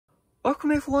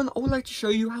Welcome everyone, I would like to show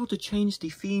you how to change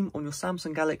the theme on your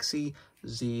Samsung Galaxy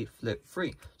Z Flip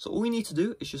 3. So all you need to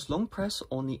do is just long press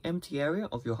on the empty area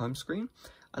of your home screen,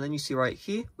 and then you see right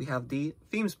here we have the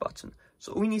themes button.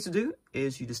 So all you need to do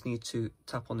is you just need to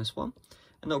tap on this one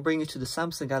and it'll bring you to the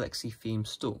Samsung Galaxy theme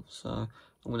store. So I'm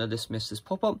going to dismiss this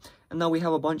pop-up, and now we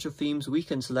have a bunch of themes we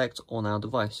can select on our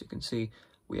device. You can see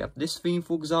we have this theme,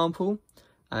 for example,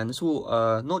 and this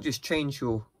will not just change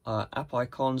your app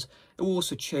icons, it will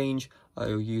also change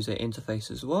your user interface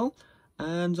as well.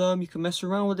 And you can mess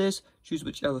around with this, choose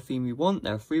whichever theme you want.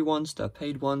 There are free ones, there are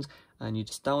paid ones, and you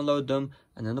just download them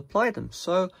and then apply them.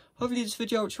 So hopefully this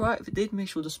video helped you out. If it did, make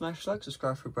sure to smash like,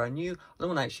 subscribe if you're brand new. I don't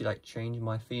want to actually change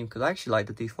my theme because I actually like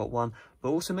the default one, but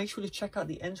also make sure to check out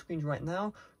the end screens right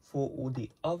now for all the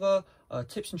other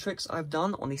tips and tricks I've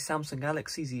done on the Samsung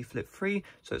Galaxy Z Flip 3.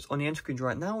 So it's on the end screen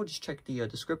right now. Just check the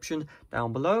description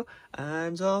down below,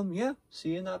 and yeah, see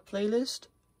you in that playlist.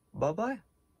 Bye bye.